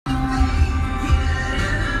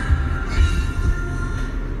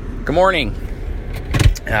Good morning.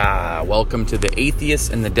 Welcome to the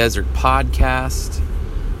Atheist in the Desert podcast.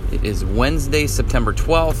 It is Wednesday, September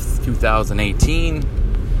 12th, 2018.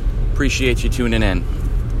 Appreciate you tuning in.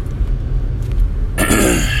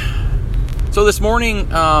 So this morning,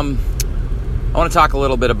 I want to talk a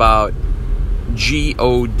little bit about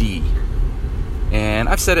G-O-D. And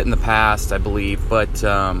I've said it in the past, I believe, but,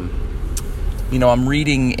 I'm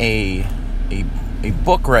reading a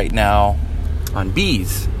book right now on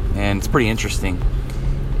bees, and it's pretty interesting.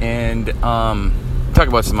 And talk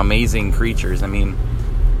about some amazing creatures. I mean,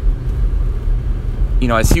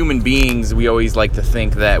 as human beings, we always like to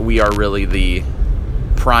think that we are really the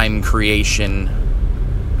prime creation,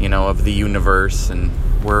 of the universe, and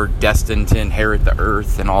we're destined to inherit the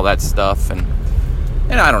earth and all that stuff. And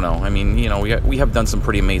I don't know. I mean, we have done some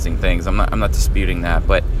pretty amazing things. I'm not disputing that.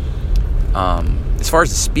 But as far as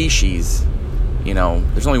the species,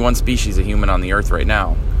 there's only one species of human on the earth right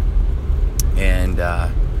now. And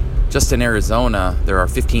just in Arizona, there are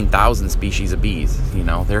 15,000 species of bees.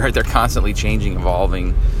 They're constantly changing,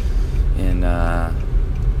 evolving, and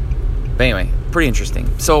but anyway, pretty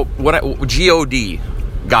interesting. So G-O-D,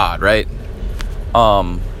 God, right?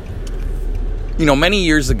 Many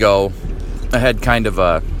years ago, I had kind of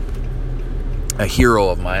a hero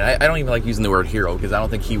of mine. I don't even like using the word hero because I don't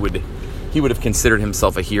think he would have considered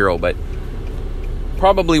himself a hero, but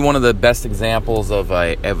probably one of the best examples of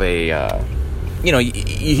a you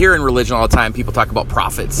hear in religion all the time people talk about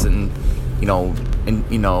prophets and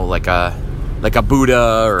like a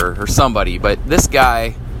Buddha or somebody, but this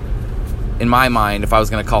guy, in my mind, if I was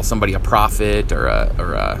going to call somebody a prophet or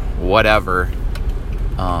a whatever,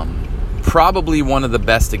 probably one of the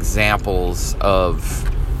best examples of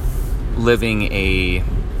living he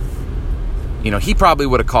probably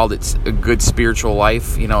would have called it a good spiritual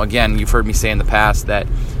life. Again, you've heard me say in the past that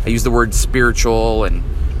I use the word spiritual and,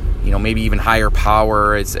 maybe even higher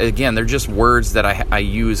power. They're just words that I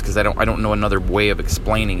use because I don't know another way of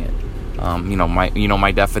explaining it.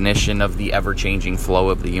 My definition of the ever-changing flow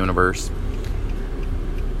of the universe.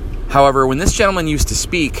 However, when this gentleman used to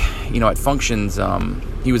speak, at functions,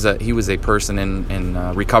 he was a person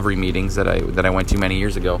in recovery meetings that I went to many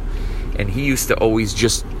years ago, and he used to always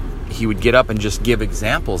he would get up and just give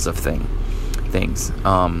examples of things.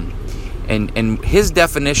 And his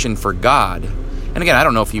definition for God, and again, I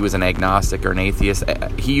don't know if he was an agnostic or an atheist.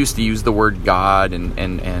 He used to use the word God and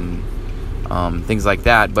things like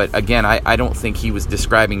that. But again, I don't think he was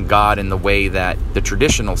describing God in the way that the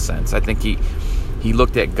traditional sense. I think he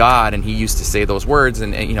looked at God and he used to say those words.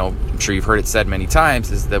 And I'm sure you've heard it said many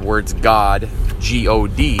times, is the words God,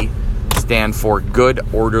 G-O-D, stand for good,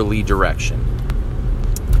 orderly direction.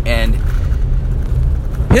 And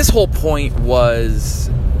his whole point was,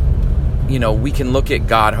 we can look at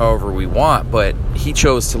God however we want, but he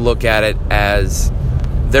chose to look at it as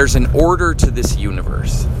there's an order to this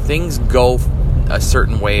universe. Things go a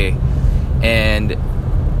certain way. And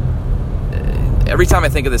every time I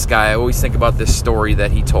think of this guy, I always think about this story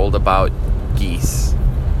that he told about geese.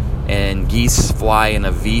 And geese fly in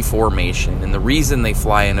a V formation. And the reason they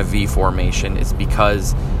fly in a V formation is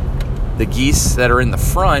because the geese that are in the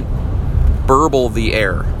front burble the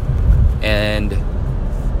air, and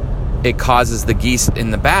it causes the geese in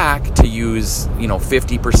the back to use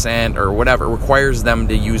 50% or whatever. It requires them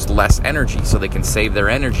to use less energy so they can save their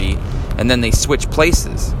energy, and then they switch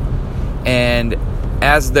places. And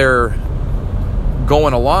as they're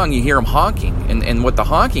going along, you hear them honking, and what the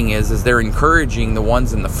honking is they're encouraging the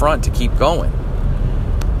ones in the front to keep going.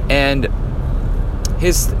 And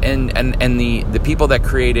the people that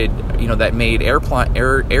created, that made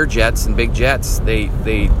air jets and big jets,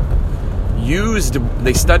 they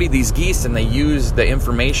studied these geese, and they used the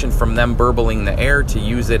information from them burbling the air to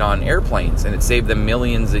use it on airplanes, and it saved them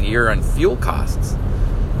millions a year on fuel costs.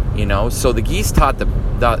 So the geese taught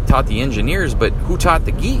the engineers, but who taught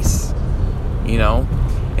the geese?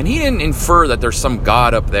 And he didn't infer that there's some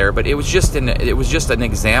God up there, but it was just an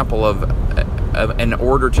example of an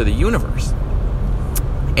order to the universe.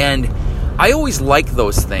 And I always like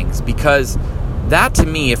those things because that, to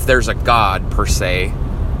me, if there's a God per se,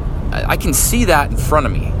 I can see that in front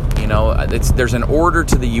of me. There's an order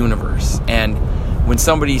to the universe. And when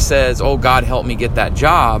somebody says, "Oh, God, help me get that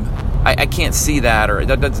job," I can't see that, or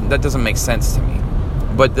that doesn't make sense to me.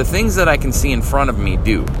 But the things that I can see in front of me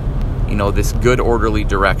do. This good, orderly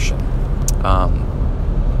direction.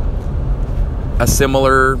 A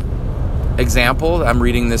similar example, I'm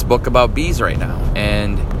reading this book about bees right now,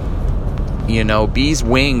 and bees'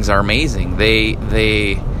 wings are amazing.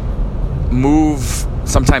 They move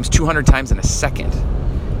sometimes 200 times in a second,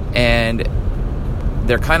 and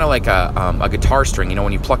they're kind of like a guitar string. You know,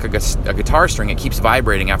 when you pluck a guitar string, it keeps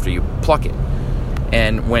vibrating after you pluck it.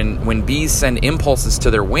 And when bees send impulses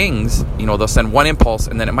to their wings, you know, they'll send one impulse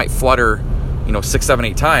and then it might flutter, you know, 6, 7,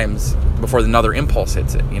 8 times before another impulse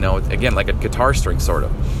hits it. You know, again, like a guitar string sort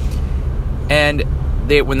of. And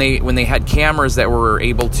when they had cameras that were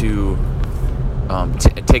able to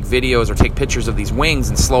take videos or take pictures of these wings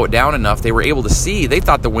and slow it down enough, they were able to see. They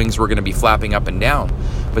thought the wings were going to be flapping up and down,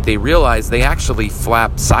 but they realized they actually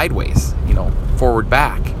flap sideways, you know, forward,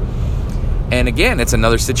 back. And again, it's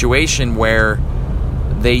another situation where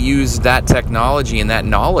they use that technology and that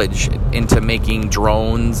knowledge into making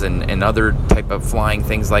drones and other type of flying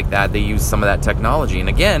things like that. They use some of that technology. And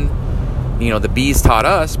again, you know, the bees taught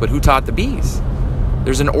us, but who taught the bees?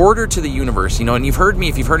 There's an order to the universe, you know, and you've heard me,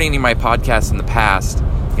 if you've heard any of my podcasts in the past,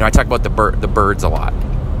 you know, I talk about the birds a lot.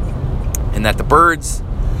 And that the birds,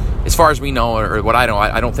 as far as we know, or what I know,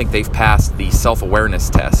 I don't think they've passed the self-awareness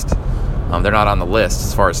test. They're not on the list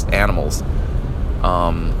as far as animals.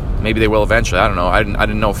 Maybe they will eventually. I don't know. I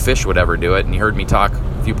didn't know fish would ever do it. And you heard me talk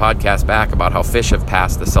a few podcasts back about how fish have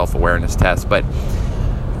passed the self-awareness test. But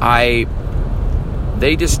they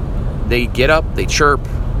get up, they chirp,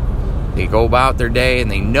 they go about their day,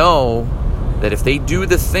 and they know that if they do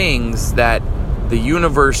the things that the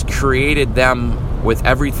universe created them with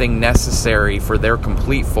everything necessary for their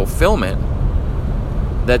complete fulfillment,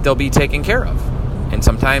 that they'll be taken care of. And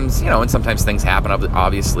sometimes, sometimes things happen,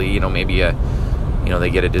 obviously, maybe they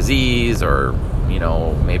get a disease, or,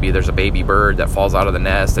 maybe there's a baby bird that falls out of the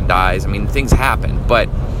nest and dies. I mean, things happen, but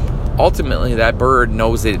ultimately that bird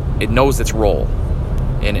knows it knows its role,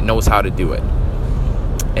 and it knows how to do it.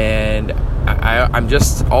 And I'm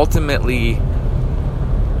just ultimately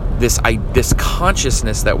this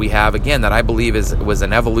consciousness that we have, again, that I believe was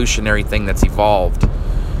an evolutionary thing that's evolved,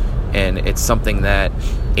 and it's something that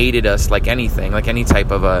aided us like anything, like any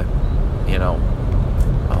type of a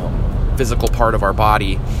physical part of our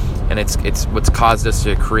body, and it's what's caused us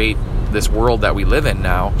to create this world that we live in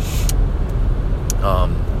now.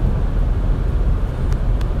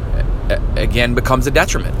 Again, becomes a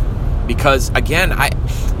detriment, because again,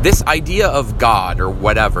 this idea of God or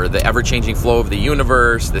whatever, the ever-changing flow of the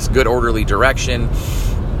universe, this good orderly direction,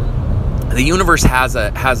 the universe has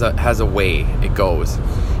a way it goes.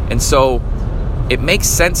 And so it makes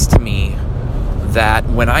sense to me that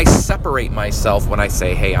when I separate myself, when I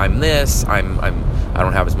say, hey, I'm this, I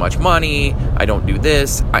don't have as much money, I don't do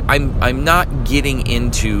this, I'm not getting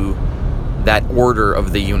into that order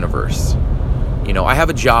of the universe. I have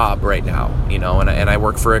a job right now, and I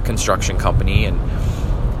work for a construction company, and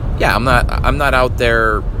yeah, I'm not out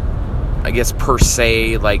there, I guess, per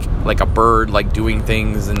se, like a bird, like doing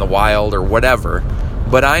things in the wild or whatever,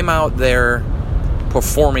 but I'm out there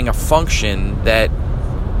performing a function that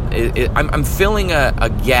I'm filling a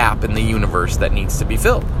gap in the universe that needs to be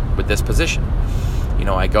filled with this position.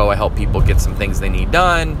 I help people get some things they need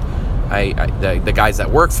done. The guys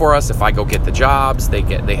that work for us, if I go get the jobs,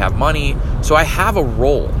 they have money. So I have a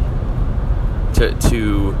role to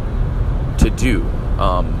do.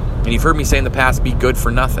 And you've heard me say in the past, be good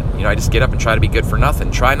for nothing. I just get up and try to be good for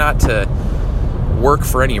nothing. Try not to work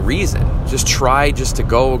for any reason. Just try to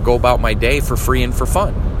go about my day for free and for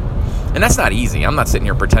fun. And that's not easy. I'm not sitting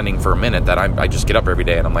here pretending for a minute that I just get up every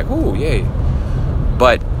day and I'm like, ooh, yay.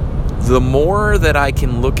 But the more that I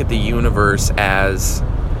can look at the universe as,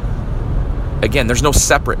 again, there's no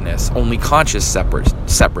separateness, only conscious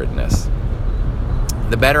separateness,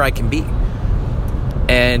 the better I can be.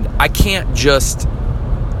 And I can't just,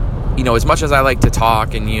 as much as I like to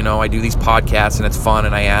talk and, I do these podcasts and it's fun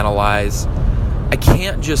and I analyze, I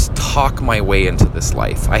can't just talk my way into this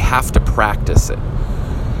life. I have to practice it.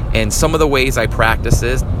 And some of the ways I practice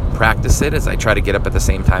it is I try to get up at the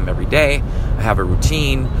same time every day. I have a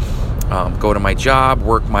routine, go to my job,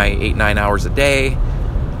 work my 8-9 hours a day.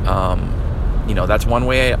 That's one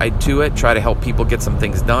way I do it, try to help people get some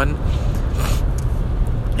things done.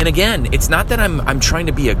 And again, it's not that I'm trying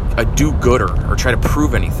to be a do-gooder or try to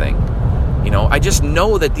prove anything. I just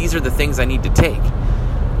know that these are the things I need to take.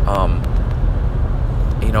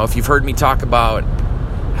 If you've heard me talk about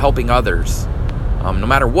helping others, no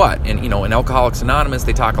matter what, and in Alcoholics Anonymous,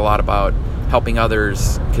 they talk a lot about helping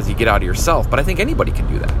others because you get out of yourself, but I think anybody can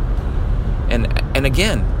do that. And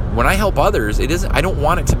again, when I help others, I don't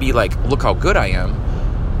want it to be like, look how good I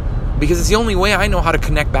am, because it's the only way I know how to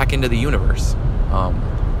connect back into the universe.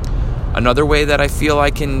 Another way that I feel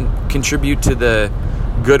I can contribute to the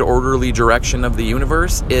good orderly direction of the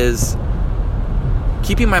universe is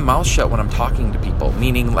keeping my mouth shut when I'm talking to people,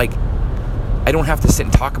 meaning like I don't have to sit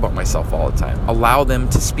and talk about myself all the time. Allow them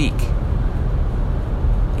to speak.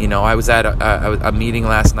 I was at a meeting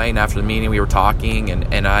last night, and after the meeting we were talking,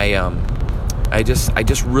 and I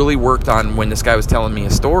just really worked on, when this guy was telling me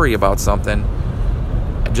a story about something,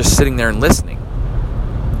 just sitting there and listening.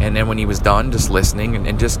 And then when he was done, just listening,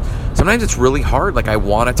 and just, sometimes it's really hard. Like, I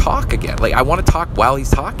want to talk again. Like, I want to talk while he's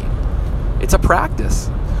talking. It's a practice.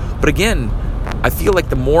 But again, I feel like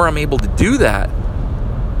the more I'm able to do that,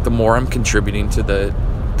 the more I'm contributing to the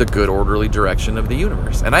good, orderly direction of the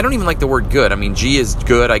universe. And I don't even like the word good. I mean, G is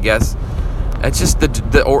good, I guess. It's just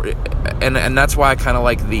and that's why I kind of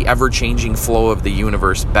like the ever-changing flow of the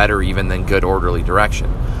universe better even than good, orderly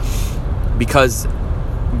direction. Because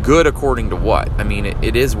good according to what? I mean,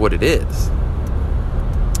 it is what it is.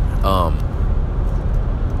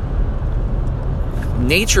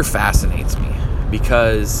 Nature fascinates me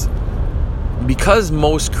because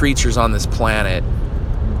most creatures on this planet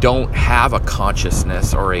don't have a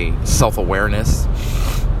consciousness or a self-awareness.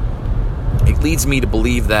 It leads me to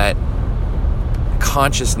believe that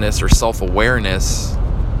consciousness or self-awareness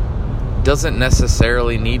doesn't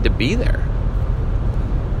necessarily need to be there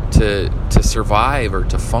to survive or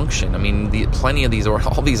to function. I mean,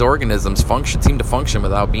 all these organisms seem to function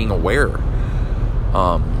without being aware.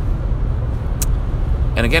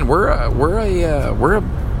 And again, we're a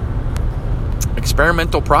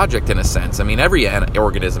experimental project in a sense. I mean, every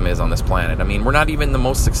organism is on this planet. I mean, we're not even the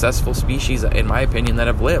most successful species, in my opinion, that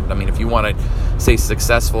have lived. I mean, if you want to say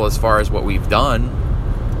successful as far as what we've done,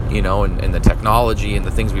 and the technology and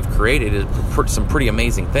the things we've created, is some pretty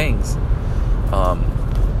amazing things.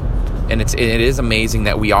 And it is amazing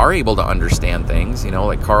that we are able to understand things,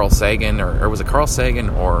 like Carl Sagan, or was it Carl Sagan,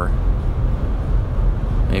 or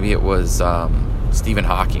maybe it was Stephen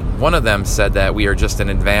Hawking. One of them said that we are just an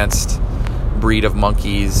advanced breed of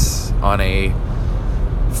monkeys on a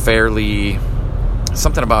fairly,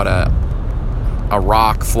 something about a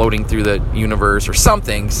rock floating through the universe, or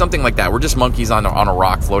something like that. We're just monkeys on a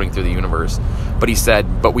rock floating through the universe. But he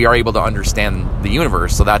said, but we are able to understand the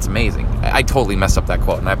universe, so that's amazing. I totally messed up that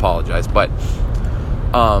quote, and I apologize. But,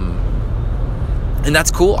 and that's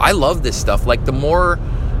cool. I love this stuff. Like, the more,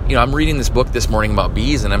 I'm reading this book this morning about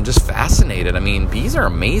bees, and I'm just fascinated. I mean, bees are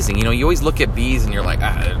amazing. You always look at bees, and you're like,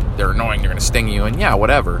 they're annoying, they're going to sting you, and yeah,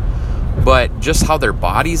 whatever. But just how their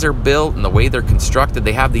bodies are built and the way they're constructed,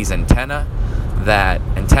 they have these antennae, I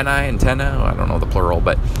don't know the plural,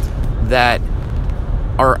 but that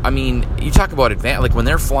are, I mean, you talk about advanced, like when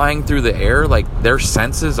they're flying through the air, like their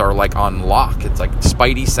senses are like on lock. It's like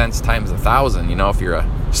Spidey sense times 1,000, if you're a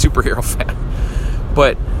superhero fan.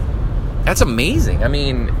 But that's amazing. I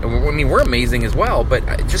mean, we're amazing as well, but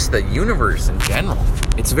just the universe in general,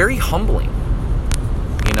 it's very humbling,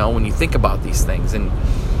 when you think about these things. And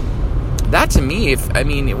that, to me,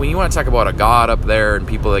 when you want to talk about a God up there and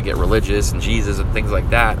people that get religious and Jesus and things like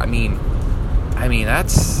that, I mean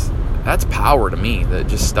that's power to me. That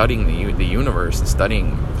just studying the universe and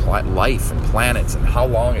studying life and planets and how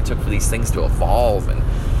long it took for these things to evolve, and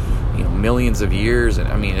millions of years. And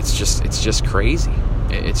I mean, it's just crazy.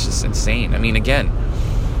 It's just insane. I mean, again,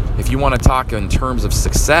 if you want to talk in terms of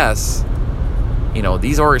success,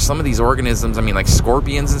 some of these organisms, I mean, like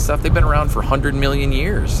scorpions and stuff, they've been around for 100 million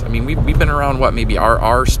years. I mean, we've been around, maybe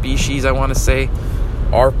our species, I want to say,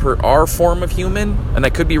 our form of human, and I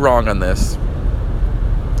could be wrong on this,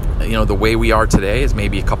 the way we are today is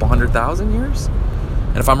maybe a couple 100,000 years.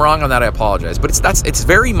 And if I'm wrong on that, I apologize. But it's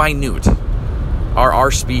very minute.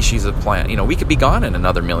 Our species of plant, we could be gone in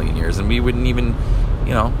another million years, and we wouldn't even,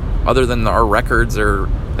 other than our records or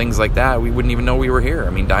things like that, we wouldn't even know we were here. I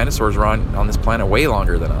mean, dinosaurs were on this planet way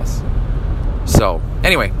longer than us. So,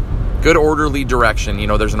 anyway, good orderly direction.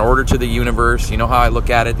 There's an order to the universe. You know how I look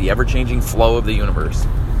at it, the ever-changing flow of the universe.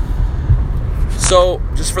 So,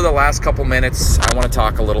 just for the last couple minutes, I want to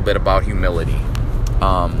talk a little bit about humility.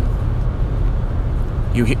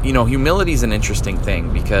 Humility is an interesting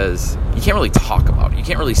thing because you can't really talk about it. You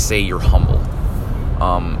can't really say you're humble.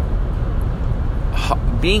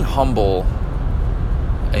 Being humble,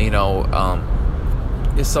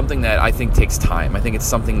 is something that I think takes time. I think it's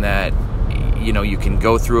something that, you can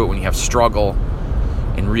go through it when you have struggle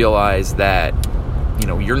and realize that,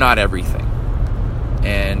 you're not everything.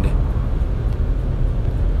 And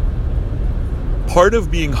part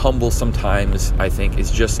of being humble sometimes, I think,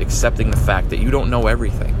 is just accepting the fact that you don't know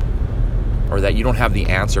everything, or that you don't have the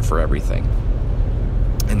answer for everything.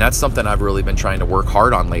 And that's something I've really been trying to work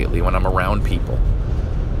hard on lately when I'm around people,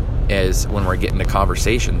 is when we're getting to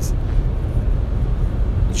conversations,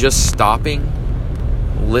 just stopping,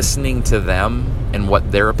 listening to them and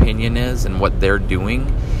what their opinion is and what they're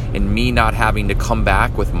doing, and me not having to come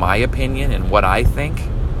back with my opinion and what I think.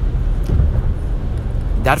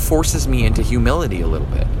 that forces me into humility a little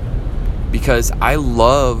bit, because I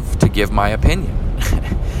love to give my opinion,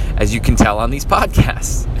 as you can tell on these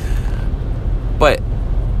podcasts. But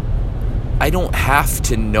I don't have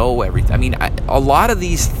to know everything. I mean, a lot of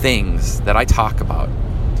these things that I talk about,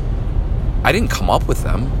 I didn't come up with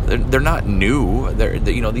them. They're not new.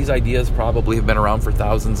 These ideas probably have been around for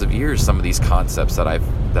thousands of years. Some of these concepts that I've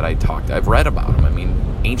read about them. I mean,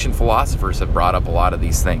 ancient philosophers have brought up a lot of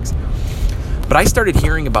these things. But I started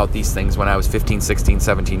hearing about these things when I was 15, 16,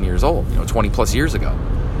 17 years old, 20 plus years ago.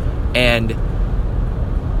 And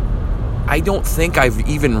I don't think I've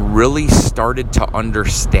even really started to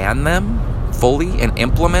understand them fully and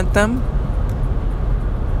implement them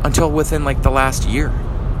until within like the last year.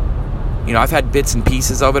 I've had bits and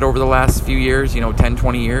pieces of it over the last few years, 10,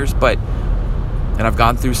 20 years, and I've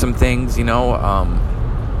gone through some things,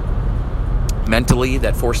 mentally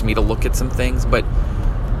that forced me to look at some things. But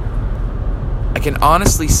I can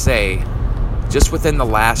honestly say, just within the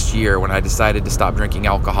last year, when I decided to stop drinking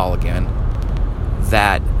alcohol again,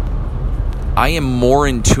 that I am more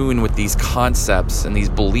in tune with these concepts and these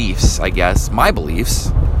beliefs, I guess, my beliefs,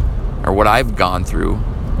 or what I've gone through.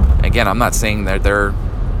 Again, I'm not saying that they're,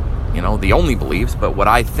 the only beliefs, but what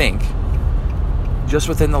I think, just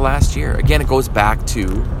within the last year. Again, it goes back to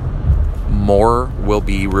more will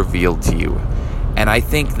be revealed to you. And I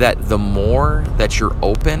think that the more that you're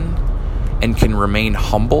open and can remain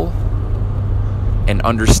humble and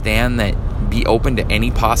understand that, be open to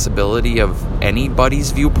any possibility of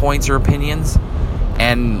anybody's viewpoints or opinions,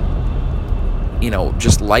 and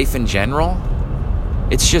just life in general,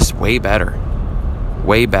 it's just way better.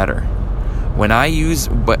 When I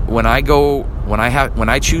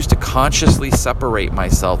choose to consciously separate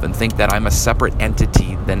myself and think that I'm a separate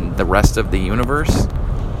entity than the rest of the universe,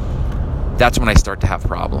 that's when I start to have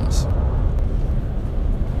problems.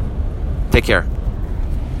 Take care.